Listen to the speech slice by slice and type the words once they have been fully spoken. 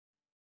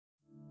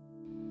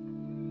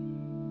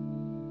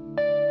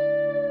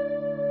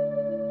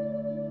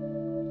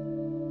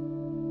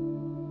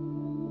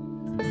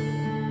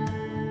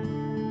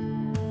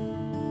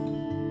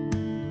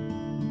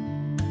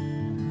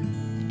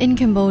In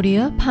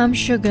Cambodia, palm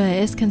sugar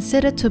is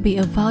considered to be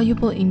a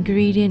valuable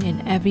ingredient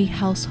in every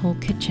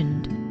household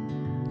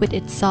kitchen. With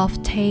its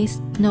soft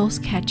taste,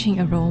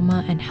 nose-catching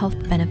aroma, and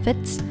health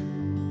benefits,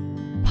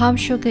 palm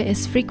sugar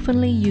is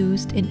frequently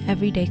used in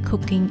everyday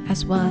cooking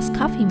as well as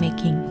coffee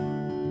making.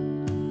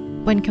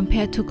 When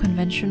compared to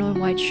conventional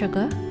white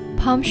sugar,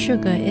 palm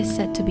sugar is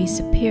said to be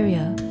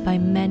superior by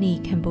many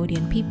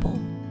Cambodian people.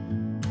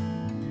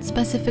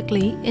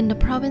 Specifically, in the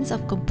province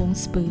of Kampong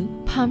Speu,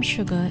 palm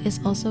sugar is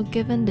also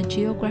given the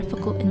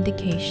Geographical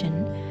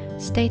Indication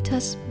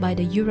status by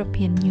the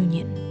European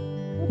Union.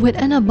 With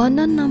an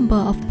abundant number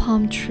of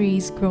palm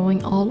trees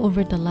growing all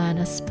over the land,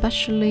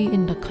 especially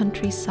in the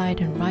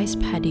countryside and rice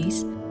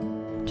paddies,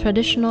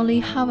 traditionally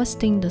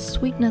harvesting the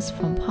sweetness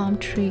from palm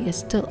tree is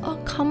still a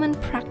common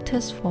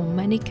practice for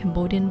many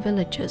Cambodian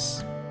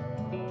villages.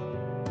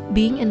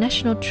 Being a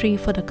national tree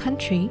for the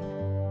country,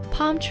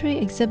 palm tree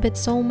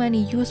exhibits so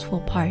many useful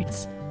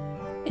parts.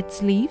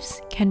 Its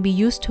leaves can be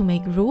used to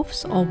make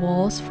roofs or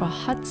walls for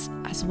huts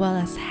as well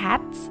as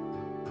hats.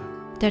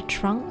 Their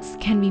trunks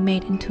can be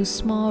made into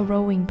small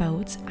rowing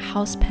boats,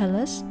 house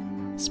pillars,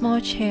 small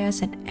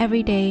chairs, and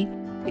everyday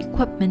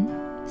equipment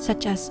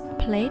such as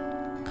plate,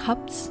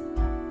 cups,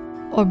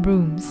 or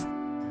brooms.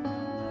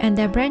 And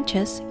their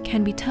branches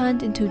can be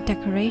turned into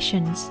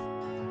decorations.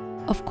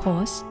 Of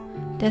course,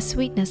 their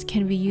sweetness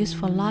can be used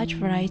for large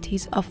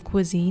varieties of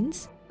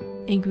cuisines,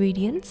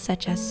 ingredients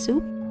such as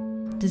soup,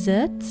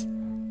 desserts,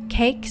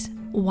 cakes,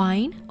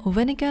 wine,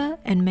 vinegar,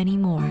 and many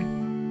more.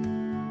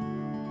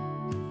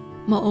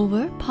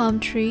 Moreover, palm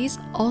trees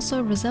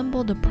also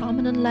resemble the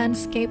prominent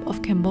landscape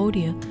of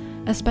Cambodia,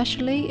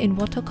 especially in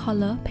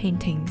watercolor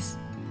paintings.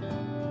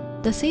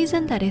 The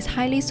season that is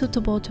highly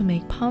suitable to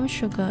make palm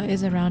sugar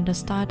is around the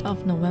start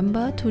of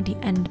November to the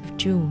end of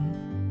June.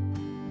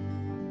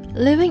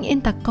 Living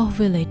in Takoh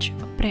village,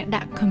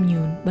 Predak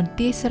commune,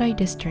 Banteay Serai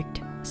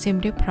district,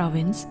 Siem Reap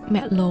province,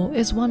 Mek Lo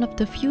is one of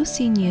the few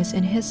seniors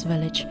in his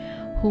village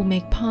who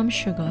make palm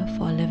sugar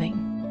for a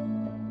living.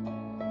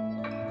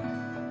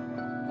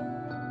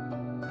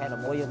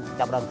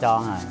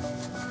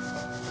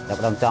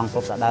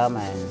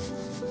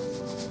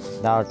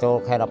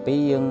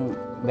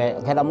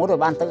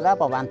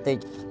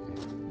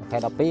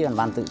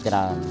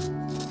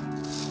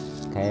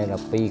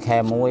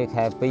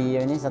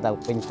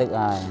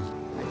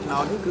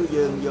 Nó cứ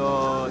dương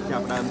vô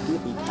chọc đâm trước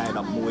bị khai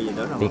độc mùi gì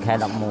đó rồi. Bị khai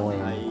độc mùi.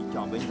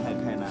 Chọn với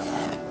khai nào.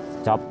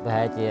 Chọc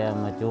hay chia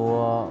mà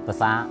chua bả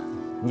sa.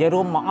 Như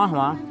rùm mỏ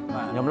mà.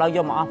 Nhom lâu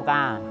vô mỏ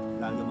cá.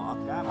 Lần vô mỏ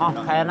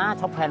cá. Khai ná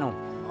chọc khai nụ.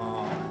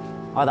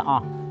 Ta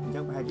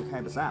Chắc hay chỉ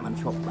khai bả sa mình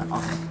chọc bạn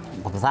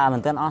bả sa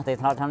mình tên thì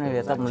thao thao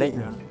này tâm lịch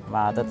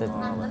và tôi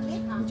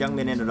chắc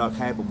bên này rồi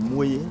khai bụng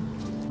mùi.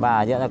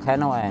 Bà giờ là khai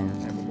nó anh.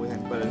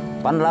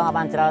 Ban lần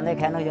ban chờ đây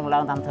khai nó dùng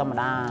lần tham thơm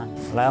đa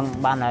lần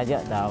ban này giờ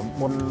là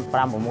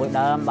 4-5 mũi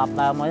đơm 10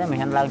 đơm mới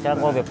mình lần chờ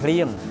qua việc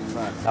liêng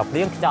đọc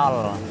liêng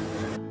cho.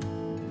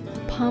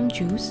 Palm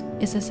juice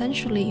is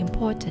essentially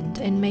important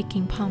in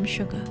making palm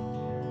sugar.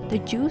 The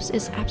juice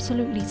is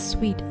absolutely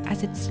sweet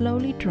as it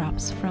slowly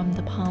drops from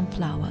the palm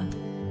flower.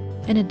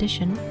 In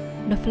addition,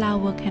 the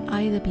flower can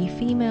either be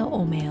female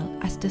or male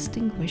as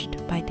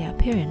distinguished by their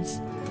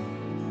appearance.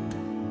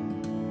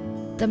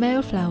 The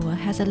male flower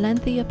has a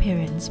lengthy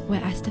appearance,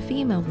 whereas the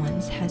female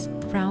ones has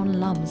round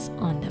lumps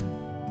on them.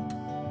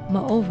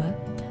 Moreover,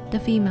 the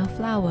female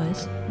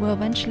flowers were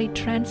eventually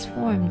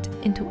transformed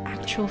into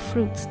actual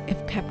fruits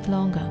if kept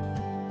longer.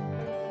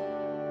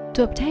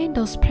 To obtain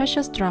those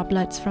precious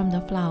droplets from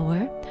the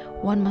flower,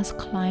 one must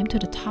climb to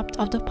the top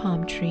of the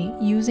palm tree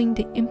using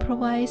the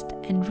improvised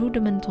and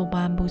rudimental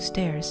bamboo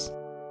stairs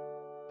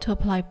to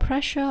apply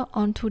pressure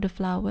onto the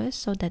flowers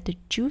so that the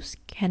juice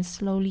can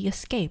slowly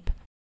escape.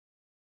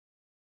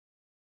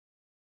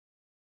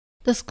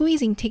 The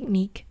squeezing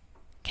technique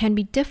can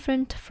be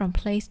different from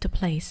place to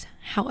place.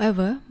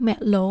 However, Mek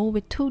Lo,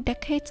 with 2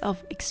 decades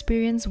of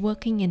experience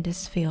working in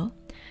this field,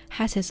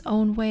 has his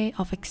own way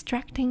of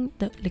extracting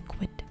the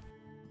liquid.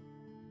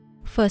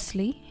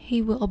 Firstly,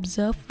 he will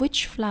observe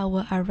which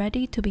flower are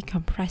ready to be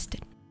compressed.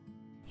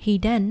 He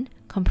then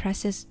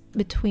compresses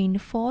between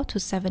 4 to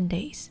 7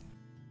 days.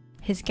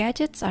 His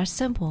gadgets are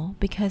simple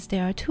because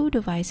there are 2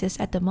 devices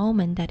at the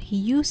moment that he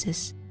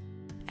uses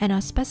and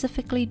are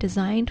specifically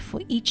designed for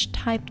each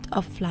type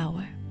of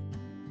flower.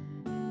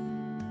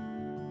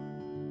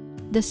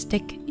 The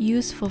stick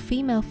used for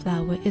female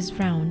flower is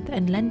round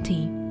and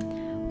lengthy,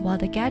 while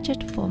the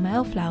gadget for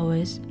male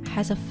flowers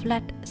has a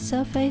flat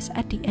surface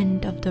at the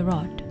end of the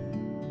rod.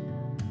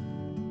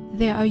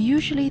 There are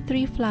usually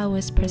 3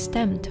 flowers per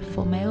stem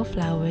for male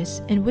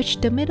flowers, in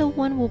which the middle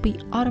one will be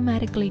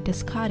automatically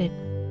discarded.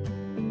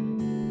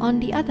 On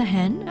the other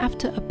hand,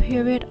 after a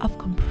period of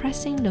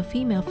compressing the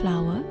female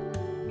flower,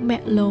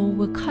 Mek Lo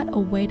will cut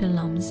away the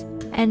lumps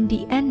and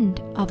the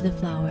end of the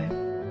flower.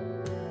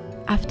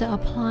 After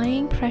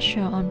applying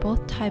pressure on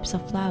both types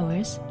of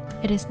flowers,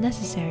 it is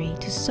necessary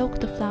to soak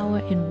the flower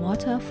in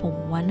water for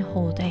 1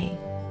 whole day.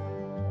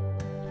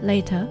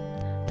 Later,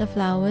 the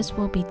flowers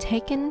will be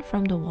taken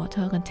from the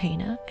water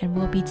container and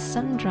will be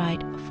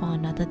sun-dried for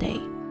another day.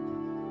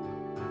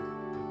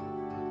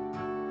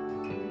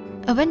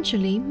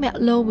 Eventually,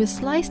 Metlo will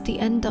slice the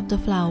end of the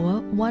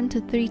flower 1 to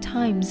 3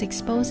 times,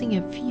 exposing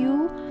a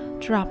few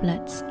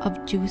droplets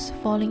of juice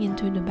falling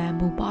into the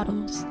bamboo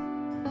bottles.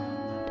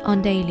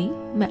 On daily,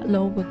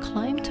 Metlo will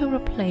climb to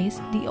replace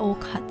the old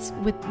cuts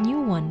with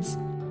new ones,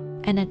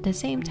 and at the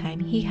same time,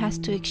 he has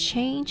to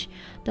exchange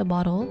the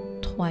bottle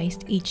twice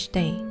each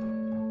day.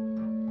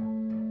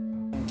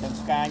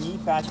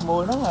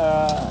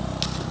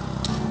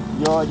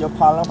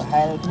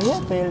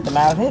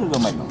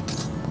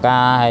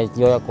 Cá hay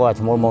vô qua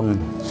chmul mun,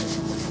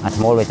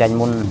 chmul về chanh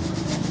mun,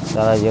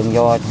 rồi dừng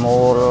vô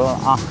chmul,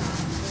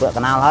 bữa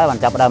cái nào hết bạn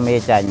chấp đam mê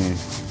chanh.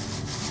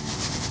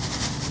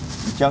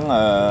 Chẳng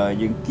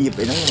dừng kịp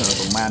ấy nó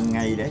còn man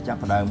ngay để chấp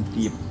đam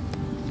kịp,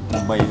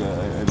 bây giờ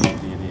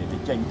để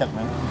chanh tật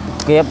nữa.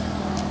 Kịp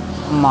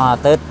mà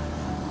tết,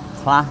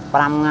 khá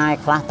 5 ngày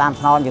khá tam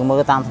thon dừng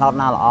mưa tam thon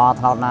na lọ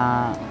thon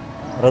na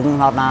rừng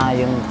thon na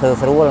dừng thưa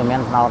sưu rồi men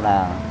thon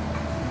là.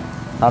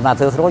 Thọt là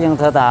thưa số nhưng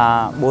thưa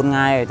ta 4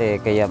 ngày thì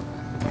kịp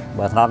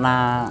bởi thọt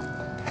là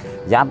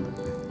giáp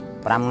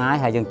 5 ngày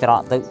hay dừng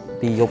trọ tự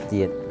đi dục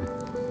chuyện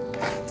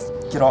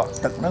trọ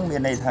tự nó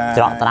miền này thà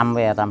trọ tram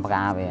về tram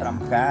cá về tram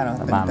cá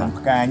nó tram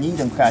cá nhí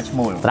tram cá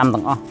chmul tram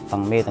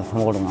tầng mê tầng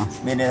chmul tầng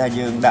miền này thà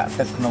dừng đã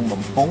tự nông bầm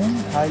phúng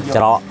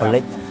trọ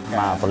lịch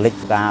mà lịch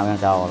cá bên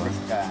trò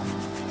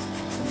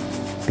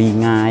 2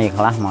 ngày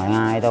khá mỗi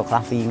ngày đâu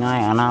khá 2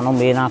 ngày ở nào nó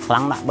mê nó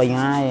kháng đã 3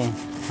 ngày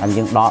anh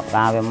dừng đọt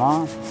cá về mó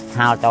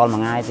hao cho một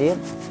ngày tiếp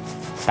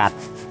cắt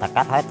ta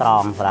cắt hết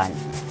tròn rồi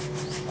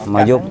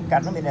mà dùng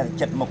cắt nó bên này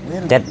chật một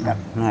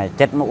cái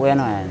chật mũi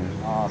này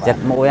chật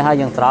mũi hay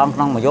dùng tròn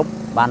không mà giúp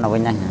ban nào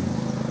bên nhanh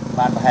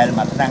ban hay là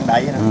mặt đang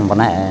đáy bên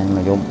này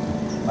mà dùng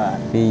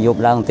thì giúp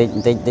đang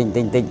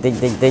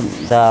tinh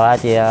giờ ba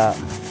chị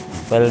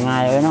về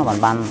ngay ấy nó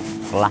ban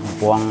lạc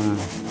quăng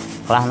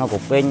lạc nó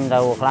cục pin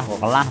đâu lạc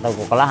của lạc đâu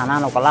của lạc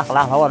nó có lạc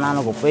thôi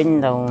nó cục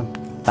pin đâu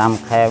tam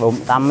khe bụng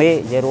tam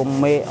mi dây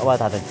rum mi ở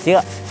thật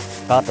trước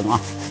có từng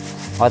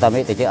coi ta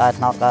mi thì chứ ai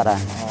nó có rồi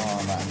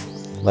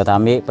bởi ta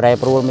mi pre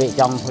pru mi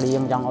trong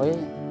liêm trong ấy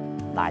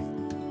đại.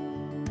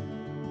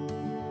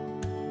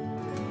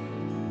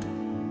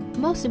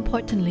 Most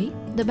importantly,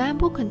 the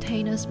bamboo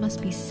containers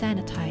must be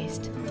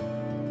sanitized.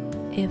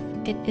 If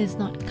it is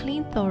not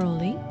cleaned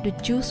thoroughly, the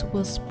juice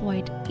will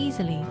spoil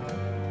easily.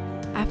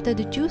 After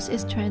the juice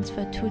is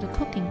transferred to the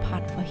cooking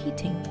pot for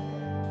heating,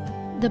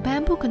 the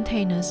bamboo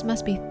containers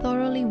must be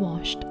thoroughly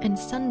washed and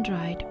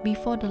sun-dried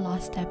before the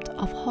last step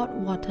of hot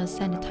water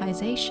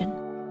sanitization.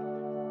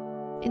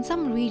 In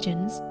some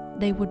regions,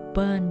 they would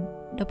burn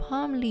the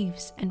palm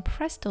leaves and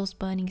press those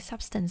burning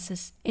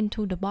substances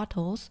into the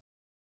bottles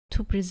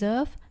to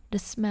preserve the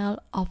smell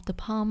of the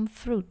palm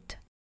fruit.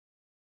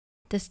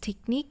 This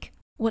technique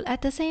will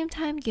at the same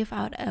time give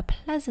out a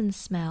pleasant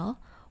smell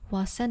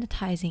while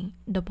sanitizing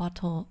the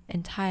bottle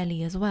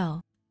entirely as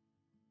well.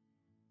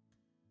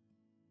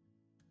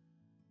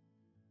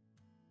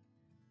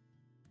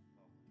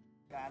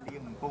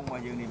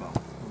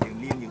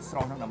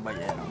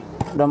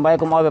 Đầm bay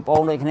cũng oi bẹp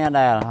ôn đây kia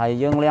đây, hay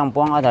dương liang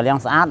pong oi thở liang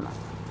sát,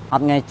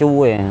 ăn nghe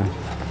chui,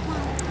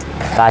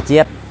 cả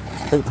chiết,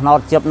 tự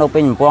nốt chiết nấu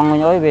pin pong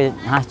nhối về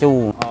ha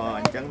chu.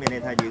 Chẳng bên này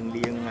thay dương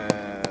liang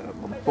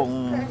bông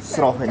pong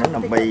sro thì nó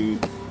nằm bay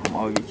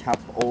oi chập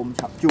ôm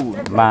chập chu.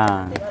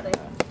 Bà,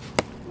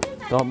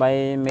 tôi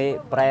bay mẹ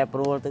pre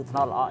pru tự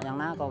nốt lọ nhang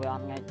ná có về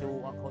ăn nghe chu,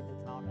 ăn khôi tự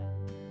nốt này.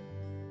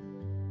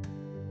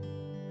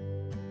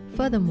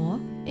 Furthermore,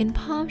 in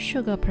palm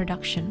sugar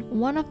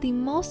production, one of the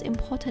most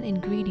important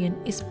ingredients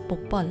is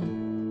popal.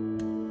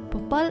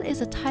 Popal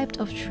is a type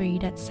of tree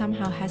that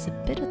somehow has a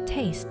bitter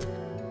taste.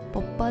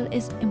 Popal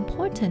is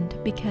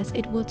important because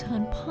it will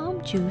turn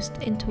palm juice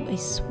into a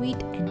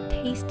sweet and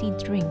tasty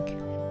drink.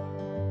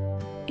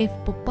 If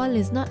popal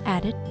is not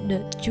added, the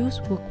juice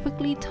will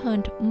quickly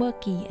turn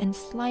murky and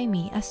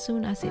slimy as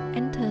soon as it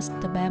enters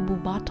the bamboo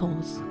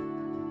bottles.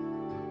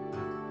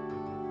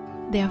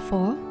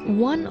 Therefore,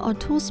 1 or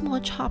 2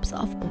 small chops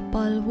of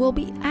popal will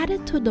be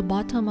added to the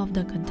bottom of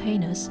the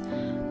containers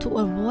to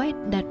avoid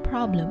that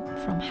problem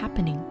from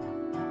happening.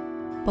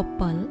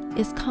 Popal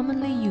is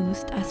commonly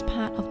used as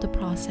part of the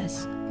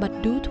process,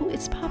 but due to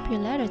its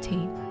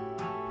popularity,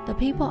 the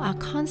people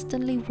are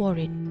constantly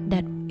worried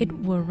that it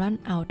will run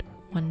out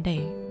one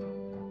day.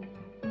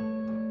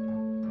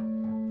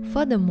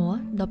 Furthermore,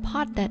 the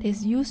pot that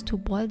is used to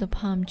boil the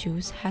palm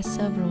juice has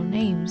several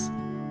names.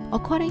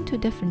 According to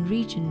different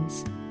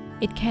regions,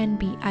 it can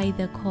be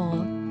either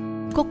called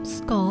Kok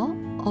Skor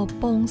or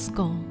Pong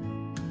Skor.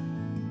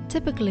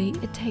 Typically,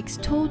 it takes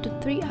 2 to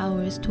 3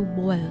 hours to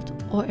boil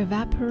or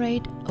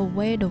evaporate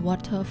away the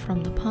water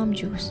from the palm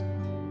juice.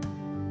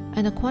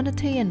 And the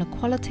quantity and the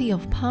quality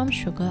of palm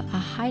sugar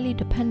are highly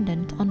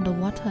dependent on the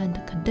water and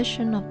the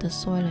condition of the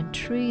soil and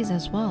trees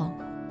as well.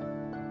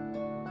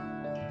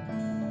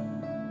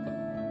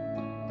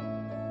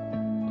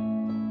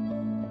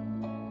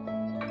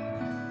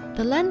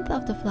 The length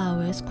of the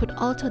flowers could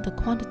alter the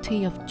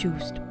quantity of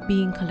juice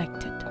being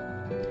collected.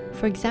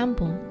 For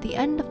example, the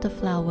end of the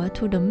flower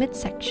to the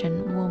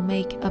midsection will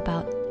make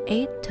about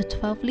 8 to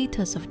 12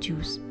 liters of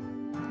juice.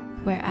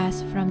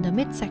 whereas from the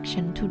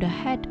midsection to the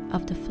head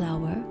of the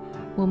flower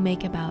will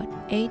make about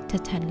 8 to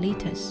 10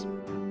 liters.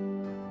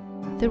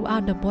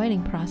 Throughout the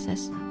boiling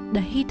process,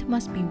 the heat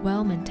must be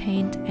well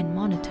maintained and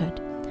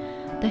monitored.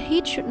 The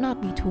heat should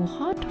not be too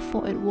hot,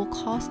 for it will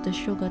cause the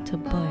sugar to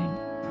burn.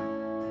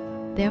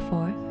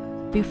 Therefore,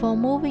 before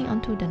moving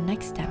on to the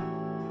next step,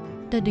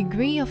 the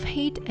degree of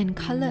heat and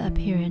color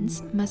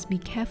appearance must be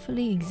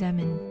carefully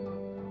examined.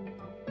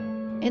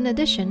 In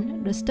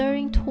addition, the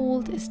stirring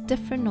tool is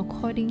different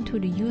according to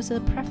the user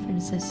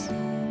preferences.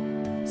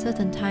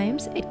 Certain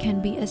times it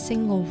can be a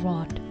single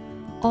rod,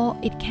 or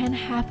it can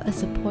have a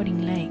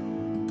supporting leg.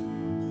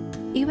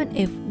 Even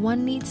if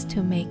one needs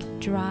to make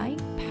dry,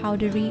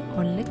 powdery,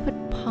 or liquid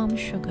palm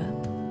sugar,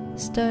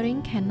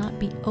 stirring cannot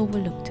be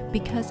overlooked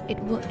because it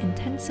will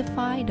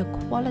intensify the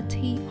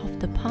quality of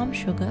the palm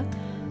sugar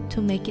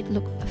to make it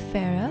look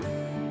fairer,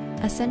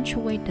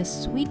 accentuate the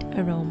sweet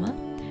aroma,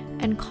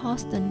 and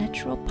cause the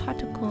natural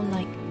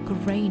particle-like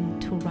grain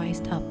to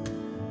rise up.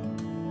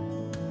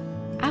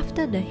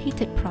 After the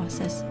heated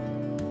process,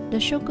 the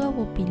sugar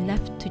will be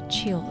left to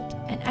chill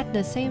and at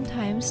the same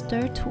time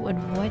stir to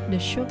avoid the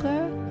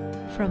sugar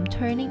from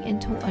turning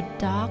into a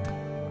dark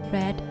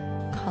red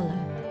color.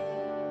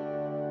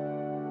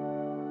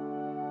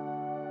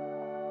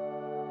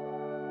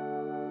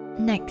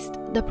 Next,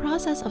 the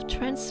process of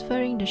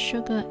transferring the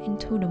sugar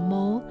into the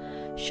mold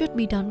should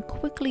be done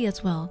quickly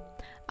as well.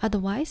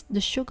 Otherwise,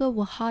 the sugar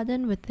will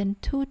harden within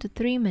 2 to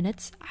 3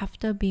 minutes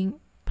after being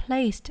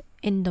placed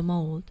in the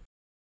mold.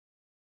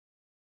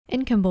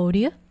 In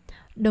Cambodia,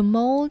 the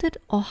molded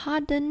or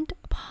hardened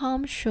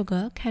palm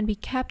sugar can be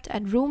kept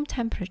at room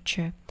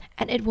temperature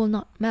and it will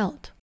not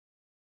melt.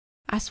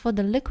 As for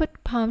the liquid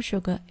palm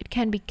sugar, it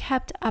can be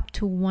kept up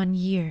to 1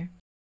 year.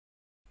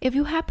 If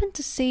you happen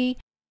to see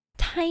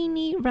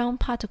tiny round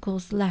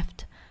particles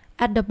left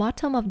at the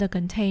bottom of the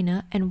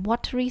container and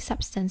watery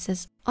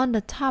substances on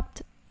the top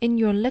in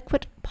your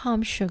liquid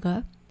palm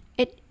sugar,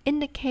 it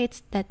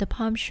indicates that the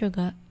palm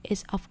sugar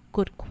is of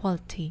good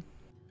quality.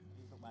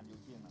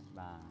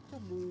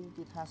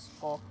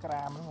 ក្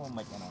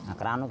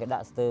រាមនោះគេដា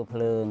ក់ស្ទើរភ្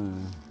លើង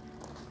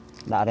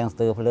ដាក់រាងស្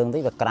ទើរភ្លើងតិ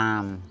ចវាក្រា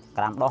ម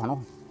ដោះនោះ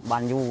បា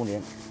នយូរនេះ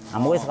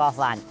អាមួយស្ករ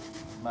សាច់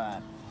បាទ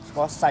ស្ក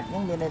រសាច់ហ្នឹ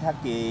ងមានន័យថា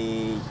គេ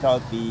ក្រោយ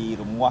ពី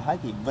រងាស់ហើយ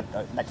គេវិត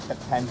ឲ្យដាច់ទឹក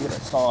ថែមទៀត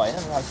ឲ្យសអីហ្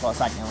នឹងហៅស្ករ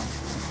សាច់ហ្នឹង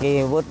គេ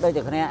វិតដូច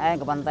តែគ្នាឯង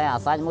ក៏ប៉ុន្តែអា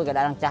សាច់មួយគេ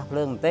ដាក់ចាស់ភ្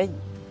លើងបន្តិច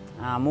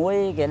អាមួយ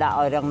គេដាក់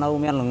ឲ្យរាងនៅ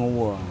មានល្ង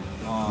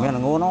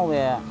នោះ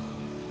វា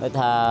ដូច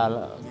ថា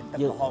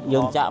យើ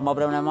ងចាក់មក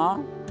ព្រមនេះមក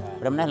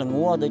ព្រមនេះល្ង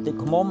ដូចទឹក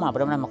ខ្មុំអា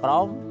ព្រមនេះមកក្រោ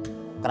ម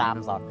ក្រាម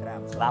សត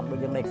ក្រាមដូច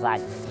យើងលេខសា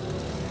ច់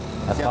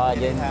តែស្គាល់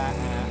យើងថា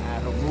អា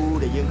រងូ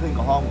ដែលយើងឃើញ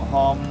ក្រហ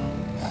ម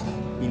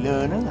ពីលើ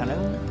ហ្នឹងអាហ្នឹ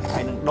ងហើ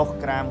យនឹងដុស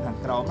ក្រាមខាង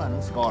ក្រោមអាហ្នឹ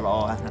ងស្គាល់ល្អ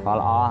ហើយស្គាល់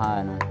ល្អហើយ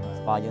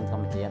ស្គាល់យើងធ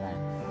ម្មជាតិហើយ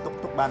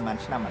ទុកបានប្រហែល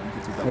ឆ្នាំអាហ្នឹងគឺ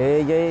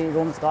និយាយ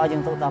រួមស្គាល់យើ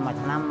ងទុកតែមួយ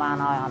ឆ្នាំបាន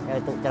ហើយអត់គេ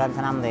ទុកច្រើន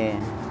ឆ្នាំទេ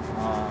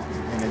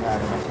មានន័យ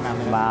ថាមួយឆ្នាំ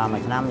បាទមួ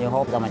យឆ្នាំយើង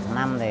ហូបតែមួយឆ្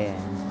នាំទេ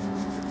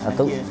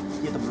ទុក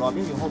ជាទម្លាប់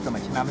យើងហូបតែមួ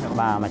យឆ្នាំទេ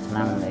បាទមួយឆ្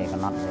នាំទេ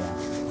កំណត់ទេ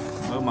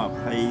មើលមក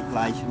20ផ្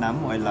លាយឆ្នាំ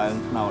ឲ្យឡើង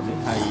ថ្នោតនេះ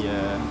ហើយ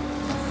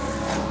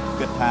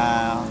គិតថា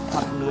អ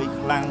ត់លឿយ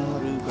ខ្លាំង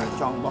ឬក៏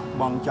ចង់បោះ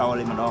បង់ចោ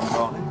លឯម្ដង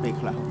នេះពេល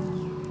ខ្លះ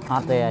អ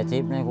ត់ទេអាជី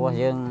ពនេះព្រោះ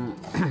យើង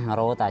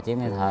រោតែអាជីព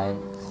នេះហើយ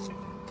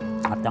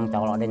អត់ចង់ចោ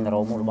លអត់ដេញទៅ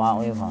រោមុខរបស់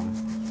អីផង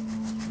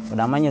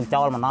ដើម្បីយើង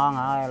ចោលម្ដង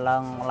ហើយឡើ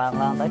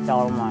ងទៅចោ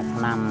លមួយ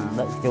ឆ្នាំ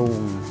ដឹកជូ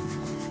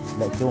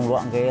ងល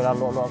ក់គេលក់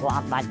ក៏អ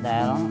ត់ដាច់ដែ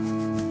រ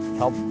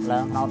ឈប់ឡើ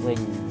ងថ្នោតវិញ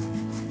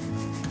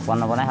ប៉ុន្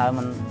តែហើយ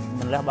មិ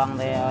នលះបង់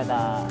ទេឲ្យ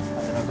តែ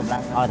នៅកម្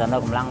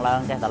លាំងឡើង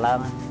ចេះតែឡើង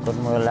គុត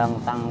មើលឡើង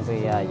តាំងពី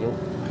អាយុ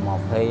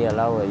20ឥ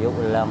ឡូវអាយុ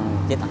ឡើង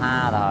ជិត50ទៅ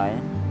ហើយ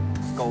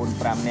កូន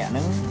5នាក់ហ្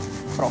នឹង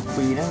ប្រុស2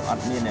ហ្នឹងអ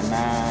ត់មានអ្នក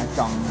ណាច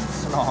ង់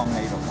ស្នង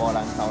នៃរបរ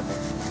ឡើងថោតទេ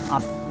អ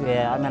ត់វា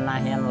អត់មានណា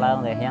ហ៊ានឡើង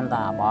ទេហ៊ានតែ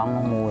អាបង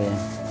នោះមួយ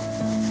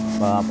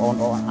បើបង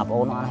ប្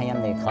អូនអត់ហ៊ាន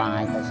ទេខ្លា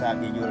ចដោយសារ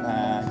គេយល់ថា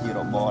ជារ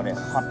បរដែល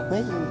ហត់ពេ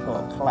កឬក៏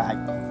ខ្លាច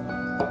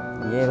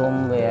និយាយរួម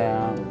វា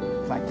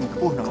ខ្លាចពីខ្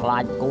ពស់ហ្នឹងខ្លា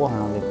ចគោះហ្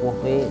នឹងវាខ្ពស់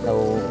ពេកទៅ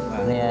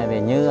នេះវា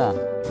ញើ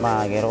បា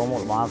ទគេរកមុ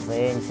ខរបរផ្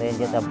សេងទៀ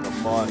តតែរ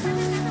បរ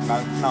ដ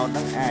ល់ថ្នោតហ្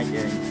នឹងអាច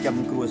ចំ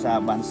គ្រួសារ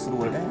បានស្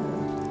រួលដែរ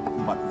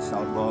បាត់សោ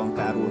តបង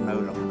ការរស់នៅ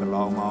កន្ល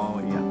ងមក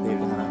រយៈពេល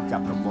ថាចា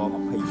ប់របរ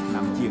20ឆ្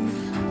នាំជាង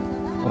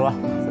រស់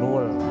ស្រួ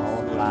លអូ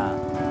ឡា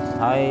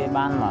ហើយ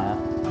បានមក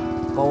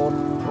កូន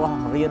រស់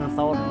រៀន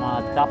សូត្រម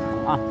កចប់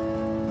អស់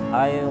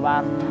ហើយបា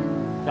ន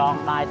ចង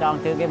ដៃចង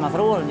ជើងគេមកស្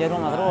រួលនិយាយរួ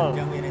មមកស្រួលអញ្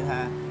ចឹងមានន័យថា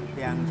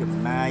ទាំងចំ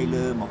ណាយ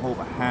លើម្ហូប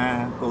អាហារ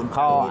កូន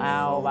ខោអា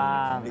វបា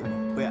ទ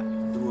ពាក់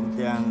រួម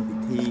ទាំងពិ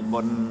ធី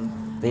បុណ្យ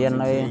ទាន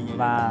អី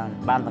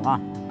បានទាំងអ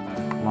ស់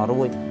មក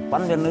រួចប៉ុ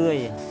ន្តែ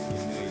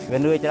វា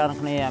នឿយច្រើន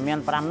គ្នាមាន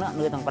5នាក់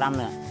នឿយទាំង5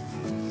នាក់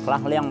ខ្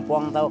លះលៀងព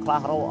ងទៅខ្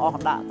លះរោអ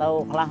ស់ដាក់ទៅ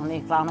ខ្លះនេះ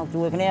ខ្លះនោះ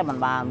ជួយគ្នាមិន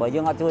បានបើយើ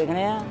ងអត់ជួយគ្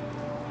នា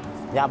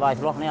យ៉ាប់ឲ្យ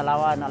ឆ្លោះគ្នា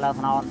ឡើយនៅលើ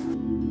ថ្នោត